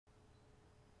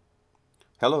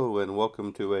Hello and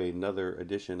welcome to another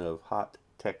edition of Hot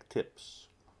Tech Tips.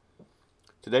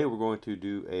 Today we're going to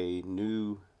do a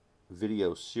new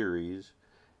video series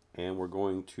and we're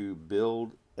going to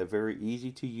build a very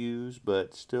easy to use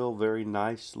but still very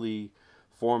nicely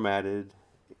formatted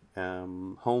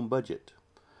home budget.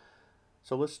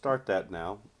 So let's start that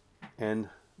now. And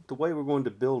the way we're going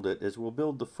to build it is we'll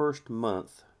build the first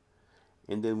month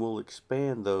and then we'll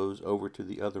expand those over to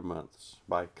the other months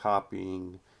by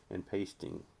copying and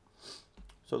pasting.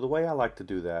 So the way I like to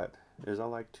do that is I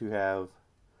like to have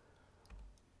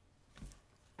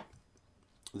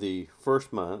the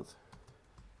first month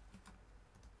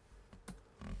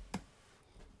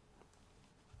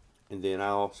and then I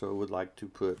also would like to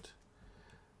put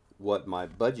what my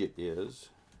budget is,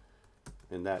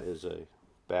 and that is a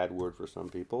bad word for some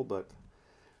people, but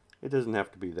it doesn't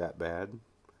have to be that bad.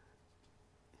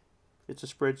 It's a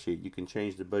spreadsheet. You can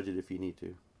change the budget if you need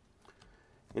to.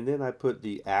 And then I put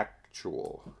the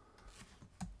actual,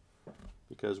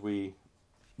 because we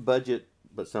budget,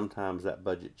 but sometimes that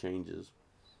budget changes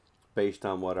based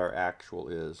on what our actual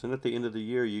is. And at the end of the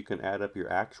year, you can add up your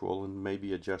actual and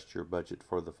maybe adjust your budget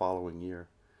for the following year.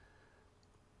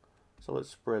 So let's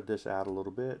spread this out a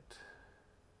little bit.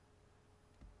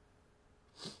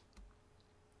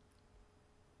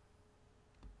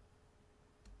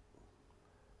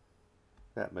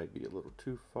 That may be a little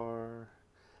too far.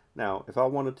 Now, if I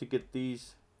wanted to get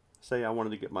these, say I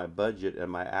wanted to get my budget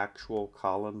and my actual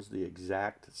columns the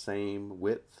exact same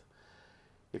width,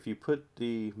 if you put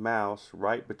the mouse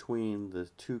right between the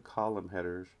two column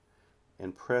headers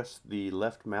and press the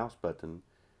left mouse button,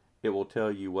 it will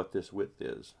tell you what this width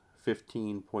is,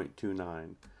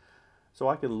 15.29. So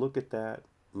I can look at that,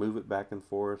 move it back and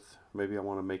forth. Maybe I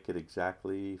want to make it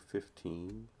exactly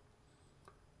 15.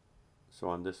 So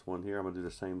on this one here, I'm going to do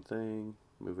the same thing,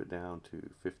 move it down to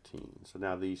 15. So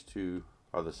now these two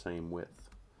are the same width.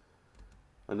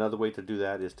 Another way to do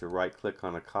that is to right click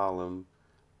on a column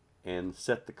and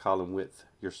set the column width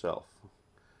yourself.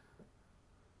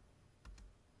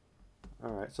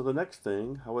 Alright, so the next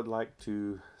thing, I would like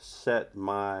to set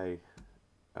my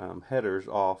headers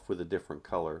off with a different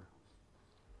color.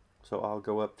 So I'll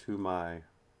go up to my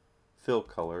fill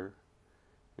color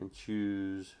and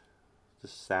choose the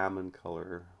salmon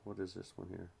color. What is this one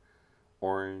here?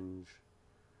 Orange.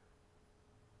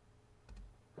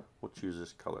 We'll choose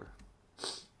this color.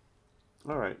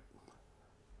 Alright.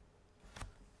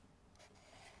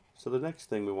 So the next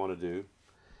thing we want to do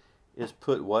is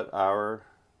put what our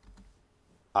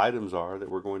items are that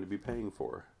we're going to be paying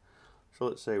for. So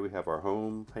let's say we have our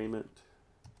home payment,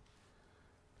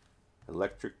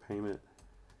 electric payment,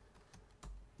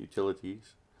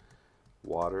 utilities,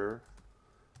 water,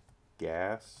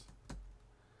 gas,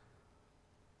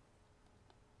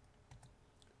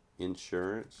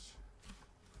 insurance,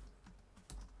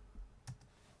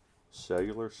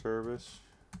 cellular service,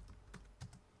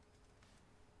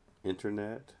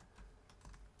 internet,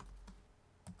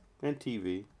 and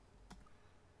TV.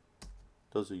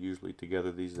 Those are usually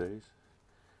together these days.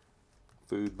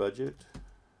 Food budget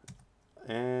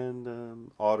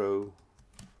and auto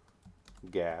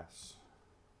gas,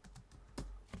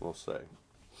 we'll say.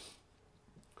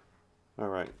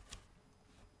 Alright,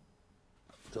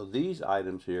 so these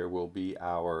items here will be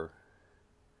our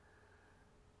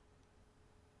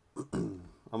I'm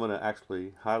going to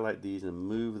actually highlight these and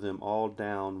move them all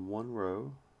down one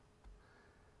row.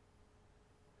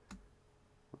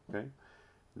 Okay,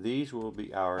 these will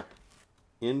be our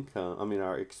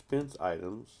our expense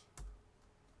items,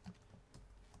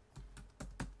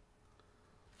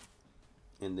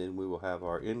 and then we will have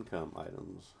our income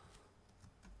items.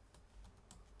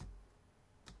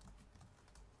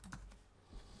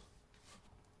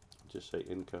 Just say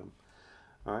income.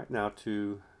 Alright, now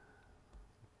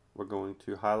we're going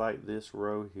to highlight this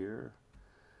row here,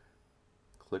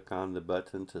 click on the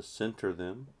button to center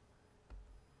them,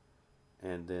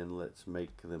 and then let's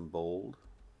make them bold.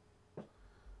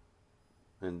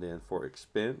 And then for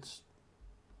expense,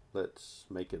 let's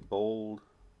make it bold,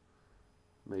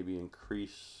 maybe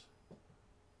increase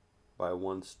by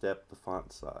one step the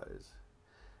font size.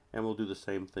 And we'll do the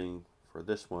same thing for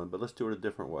this one, but let's do it a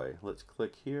different way. Let's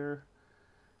click here.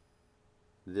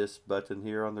 This button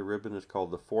here on the ribbon is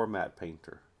called the Format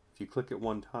Painter. If you click it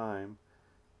one time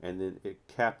and then it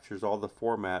captures all the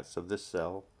formats of this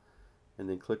cell, and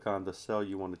then click on the cell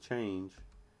you want to change,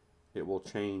 it will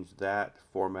change that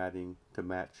formatting to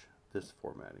match this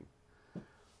formatting.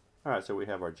 Alright, so we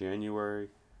have our January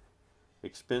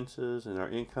expenses, and our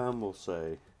income will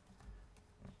say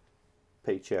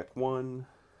paycheck 1,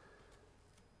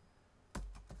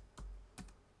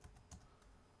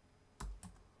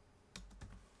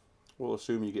 we'll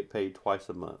assume you get paid twice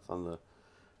a month on the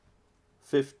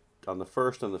 1st and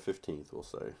the 15th, we'll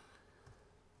say.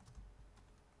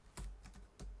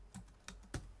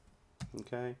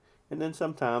 Okay, and then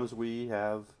sometimes we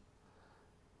have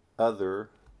other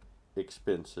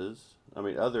expenses,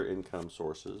 other income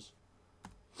sources.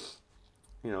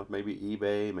 You know, maybe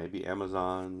eBay, maybe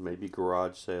Amazon, maybe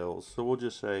garage sales. So we'll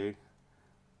just say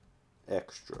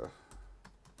extra.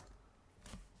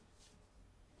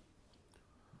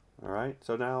 All right,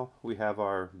 so now we have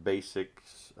our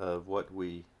basics of what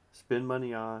we spend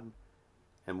money on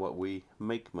and what we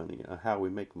make money, how we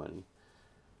make money.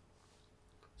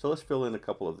 So let's fill in a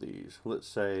couple of these. Let's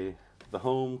say the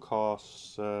home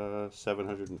costs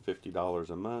 $750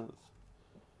 a month.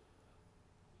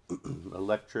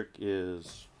 Electric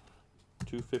is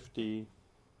 $250.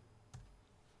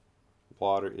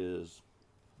 Water is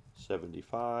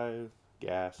 $75.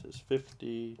 Gas is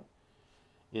 $50.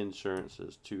 Insurance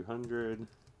is $200.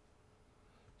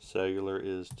 Cellular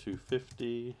is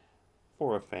 $250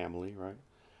 for a family, right?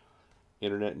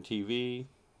 Internet and TV,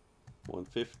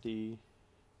 $150.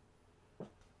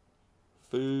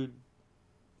 Food,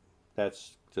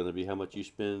 that's going to be how much you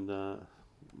spend.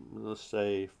 Let's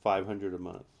say $500 a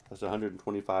month. That's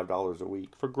 $125 a week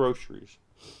for groceries.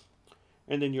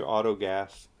 And then your auto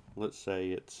gas, let's say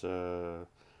it's $200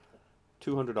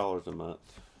 a month.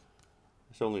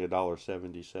 It's only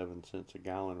 $1.77 a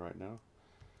gallon right now.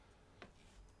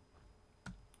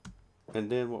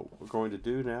 And then what we're going to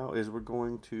do now is we're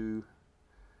going to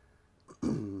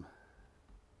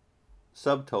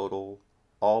subtotal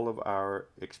all of our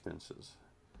expenses.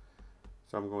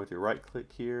 So I'm going to right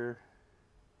click here,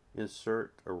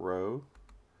 insert a row,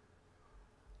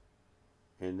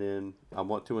 and then I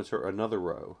want to insert another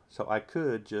row. So I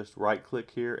could just right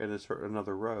click here and insert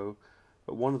another row,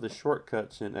 but one of the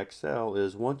shortcuts in Excel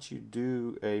is once you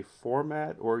do a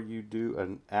format or you do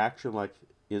an action like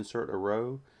insert a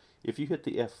row, if you hit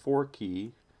the F4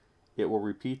 key, it will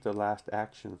repeat the last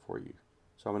action for you.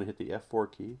 So I'm going to hit the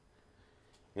F4 key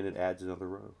and it adds another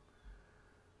row.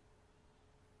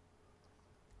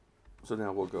 So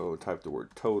now we'll go type the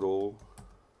word total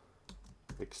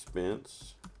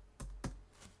expense,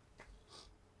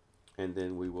 and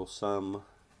then we will sum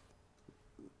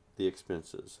the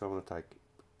expenses. So I'm going to type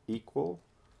equal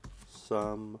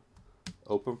sum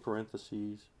open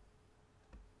parentheses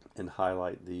and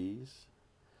highlight these,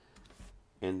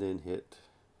 and then hit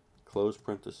close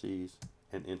parentheses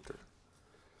and enter.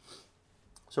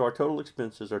 So our total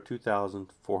expenses are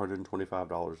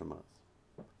 $2,425 a month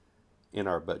in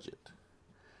our budget.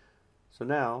 So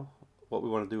now what we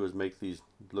want to do is make these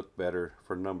look better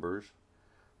for numbers.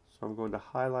 So I'm going to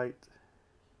highlight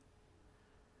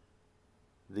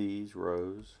these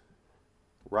rows,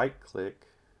 right click,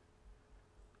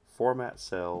 format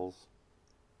cells,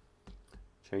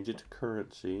 change it to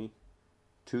currency,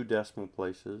 2 decimal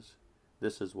places.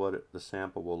 This is what the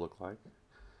sample will look like.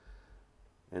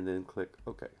 And then click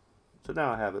OK. So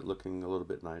now I have it looking a little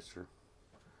bit nicer.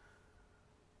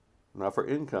 Now for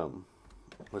income,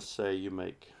 let's say you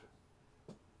make,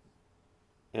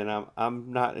 and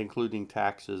I'm not including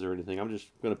taxes or anything, I'm just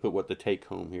going to put what the take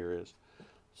home here is.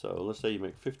 So let's say you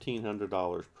make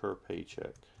 $1,500 per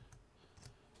paycheck.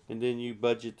 And then you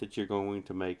budget that you're going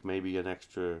to make maybe an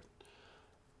extra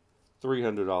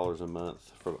 $300 a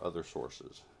month from other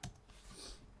sources.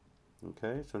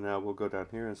 Okay, so now we'll go down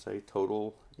here and say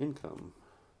total income.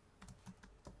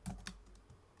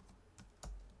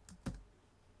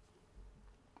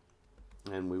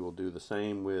 And we will do the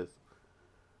same with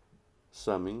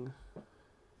summing.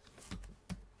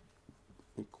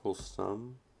 Equals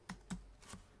sum,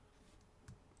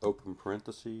 open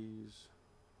parentheses,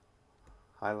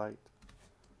 highlight,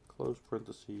 close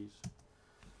parentheses.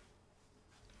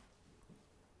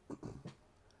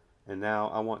 And now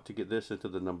I want to get this into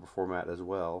the number format as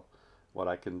well. What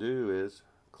I can do is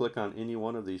click on any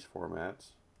one of these formats,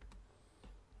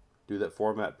 do that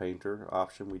format painter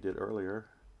option we did earlier,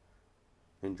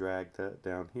 and drag that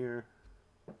down here.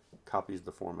 Copies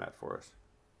the format for us.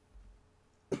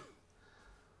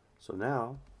 So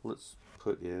now let's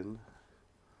put in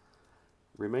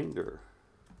remainder.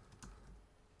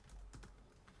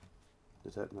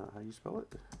 Is that not how you spell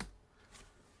it?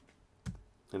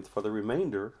 And for the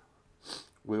remainder,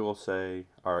 we will say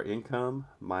our income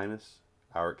minus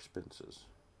our expenses.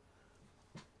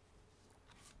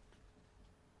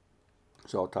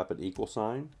 So I'll type an equal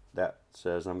sign. That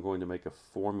says I'm going to make a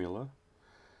formula,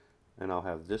 and I'll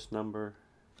have this number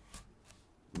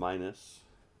minus,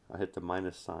 I hit the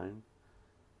minus sign,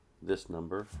 this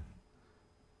number,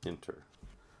 enter.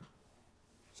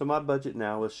 So my budget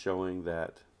now is showing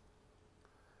that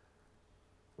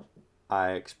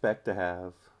I expect to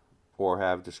have or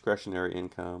have discretionary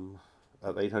income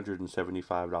of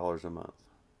 $875 a month.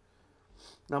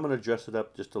 Now I'm going to dress it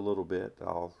up just a little bit.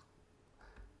 I'll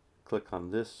click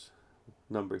on this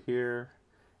number here,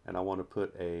 and I want to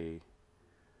put a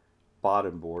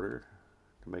bottom border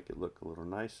to make it look a little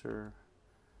nicer.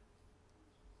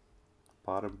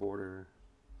 Bottom border,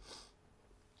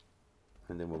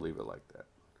 and then we'll leave it like that.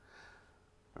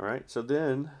 All right, so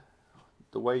then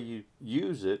the way you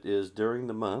use it is during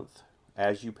the month,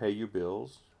 as you pay your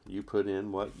bills, you put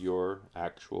in what your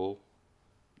actual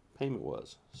payment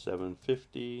was.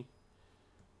 $750.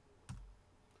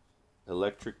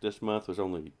 Electric this month was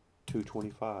only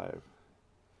 $225.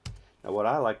 Now what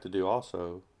I like to do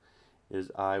also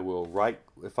is I will when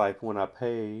I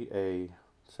pay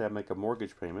say I make a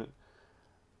mortgage payment,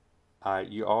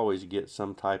 you always get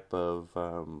some type of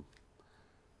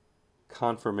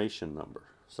confirmation number.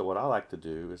 So what I like to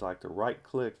do is I like to right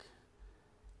click,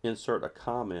 insert a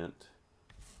comment,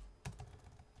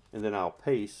 and then I'll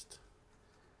paste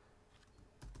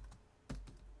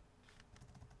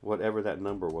whatever that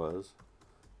number was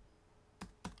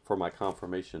for my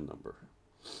confirmation number.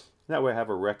 That way I have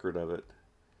a record of it,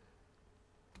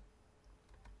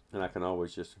 and I can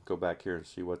always just go back here and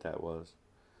see what that was.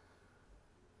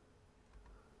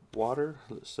 Water,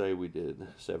 let's say we did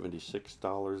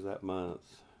 $76 that month.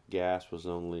 Gas was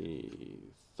only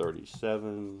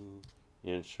 $37.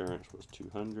 Insurance was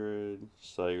 $200.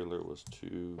 Cellular was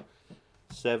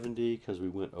 $270 because we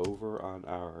went over on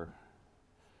our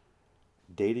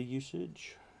data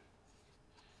usage.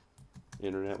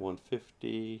 Internet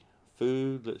 $150.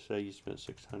 Food, let's say you spent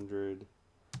 $600.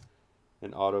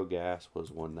 And auto gas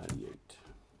was $198.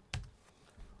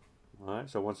 Alright,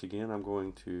 so once again I'm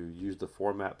going to use the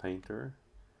format painter.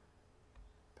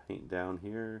 Paint down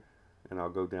here, and I'll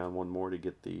go down one more to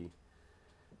get the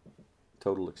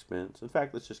total expense. In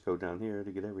fact, let's just go down here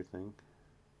to get everything.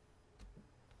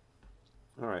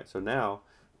 Alright, so now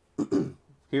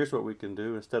here's what we can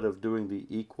do. Instead of doing the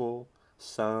equal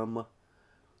sum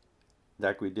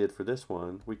like we did for this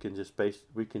one, we can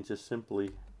just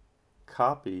simply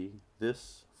copy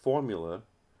this formula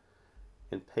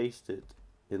and paste it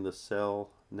in the cell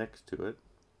next to it,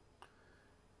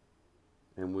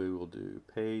 and we will do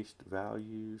paste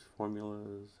values,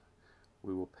 formulas.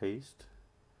 We will paste,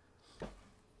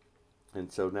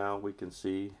 and so now we can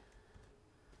see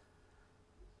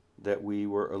that we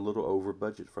were a little over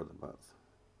budget for the month.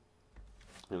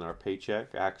 And our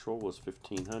paycheck actual was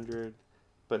 $1,500,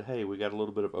 but hey, we got a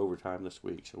little bit of overtime this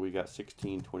week, so we got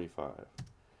 $1,625.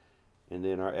 And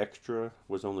then our extra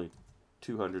was only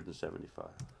 $275.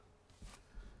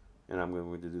 And I'm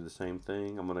going to do the same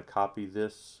thing. I'm going to copy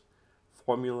this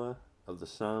formula of the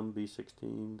sum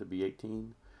B16 to B18,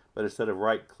 but instead of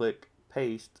right click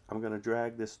paste, I'm going to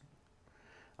drag this.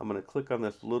 I'm going to click on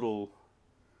this little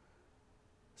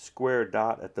square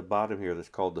dot at the bottom here that's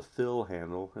called the fill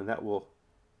handle, and that will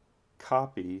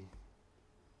copy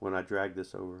when I drag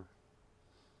this over.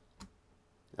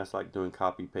 That's like doing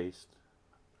copy paste.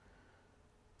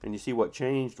 And you see what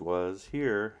changed was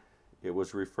here it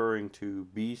was referring to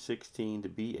B16 to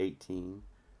B18,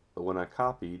 but when I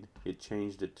copied it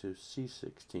changed it to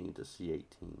C16 to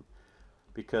C18,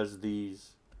 because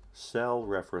these cell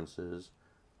references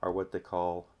are what they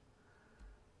call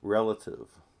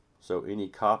relative. So any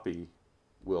copy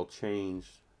will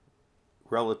change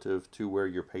relative to where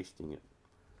you're pasting it.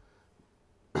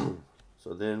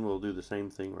 So then we'll do the same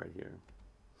thing right here.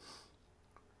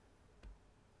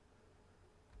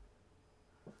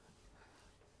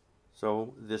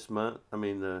 So this month,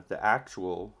 the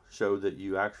actual showed that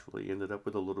you actually ended up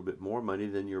with a little bit more money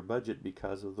than your budget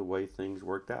because of the way things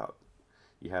worked out.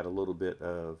 You had a little bit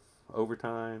of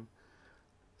overtime.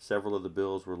 Several of the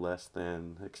bills were less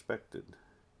than expected.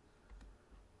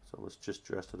 So let's just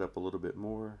dress it up a little bit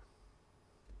more.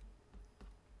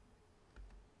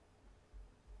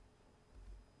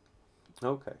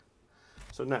 Okay,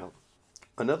 so now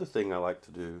another thing I like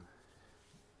to do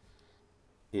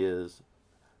is,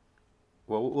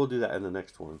 well, we'll do that in the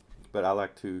next one, but I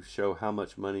like to show how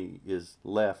much money is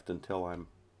left until I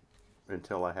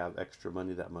have extra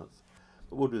money that month.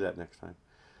 But we'll do that next time.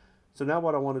 So now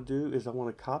what I want to do is I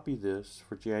want to copy this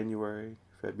for January,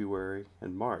 February,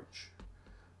 and March.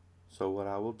 So what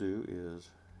I will do is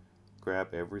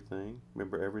grab everything.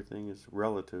 Remember, everything is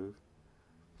relative.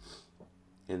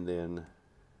 And then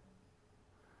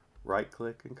right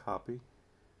click and copy.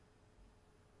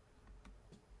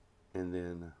 And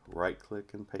then right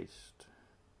click and paste.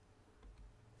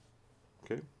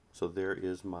 Okay, so there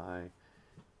is my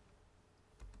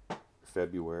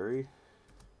February,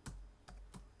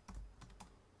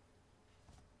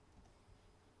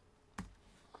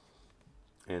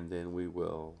 and then we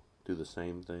will do the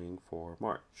same thing for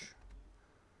March.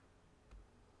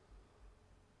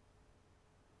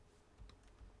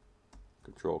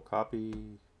 Control copy.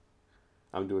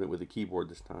 I'm doing it with the keyboard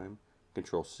this time.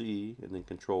 Control C and then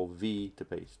Control V to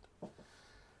paste.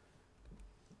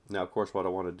 Now, of course, what I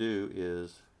want to do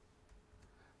is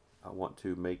I want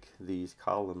to make these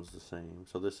columns the same.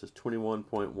 So this is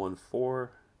 21.14.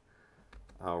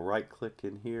 I'll right click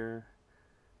in here,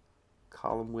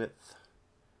 column width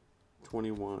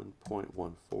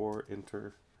 21.14,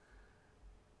 enter.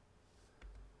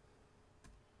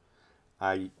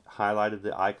 I highlighted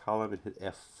the I column and hit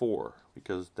F4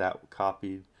 because that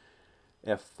copied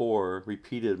F4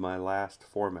 repeated my last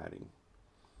formatting.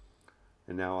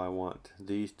 And now I want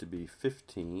these to be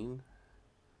 15.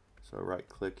 So right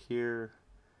click here,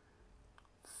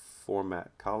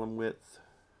 format column width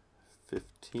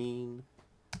 15.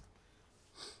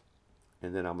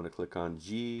 And then I'm going to click on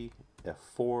G,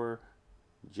 F4,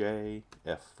 J,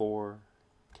 F4,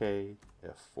 K,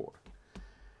 F4.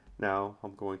 Now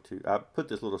I'm going to, I put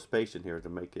this little space in here to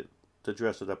make it, to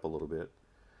dress it up a little bit.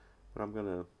 But I'm going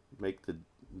to make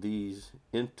these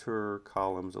inter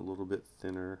columns a little bit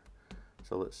thinner.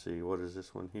 So let's see, what is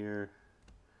this one here?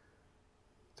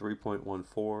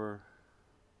 3.14.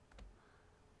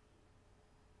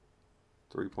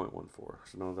 3.14.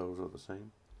 So none of those are the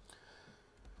same.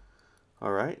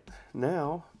 All right,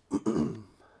 now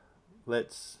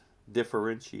let's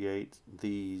differentiate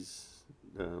these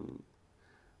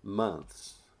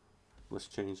months. Let's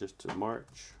change this to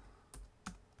March.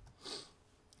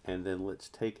 And then let's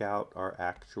take out our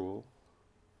actual.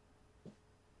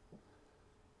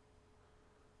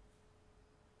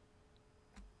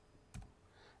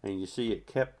 And you see it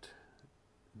kept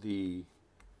the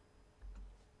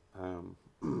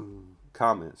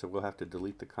comment. So we'll have to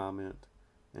delete the comment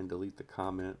and delete the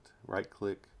comment. Right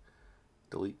click,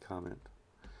 delete comment.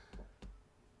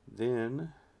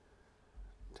 Then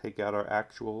take out our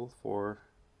actual for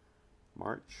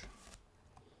March.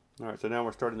 All right, so now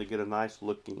we're starting to get a nice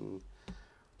looking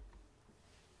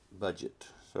budget.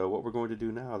 So what we're going to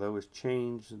do now though is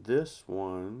change this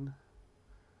one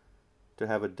to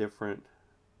have a different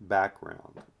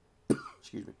background.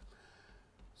 Excuse me.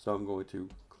 So I'm going to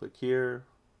click here,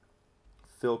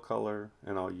 fill color,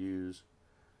 and I'll use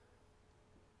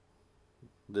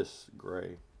this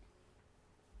gray.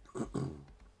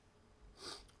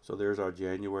 So there's our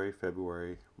January,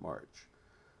 February, March.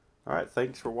 All right,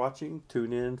 thanks for watching.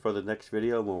 Tune in for the next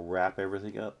video and we'll wrap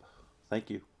everything up. Thank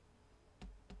you.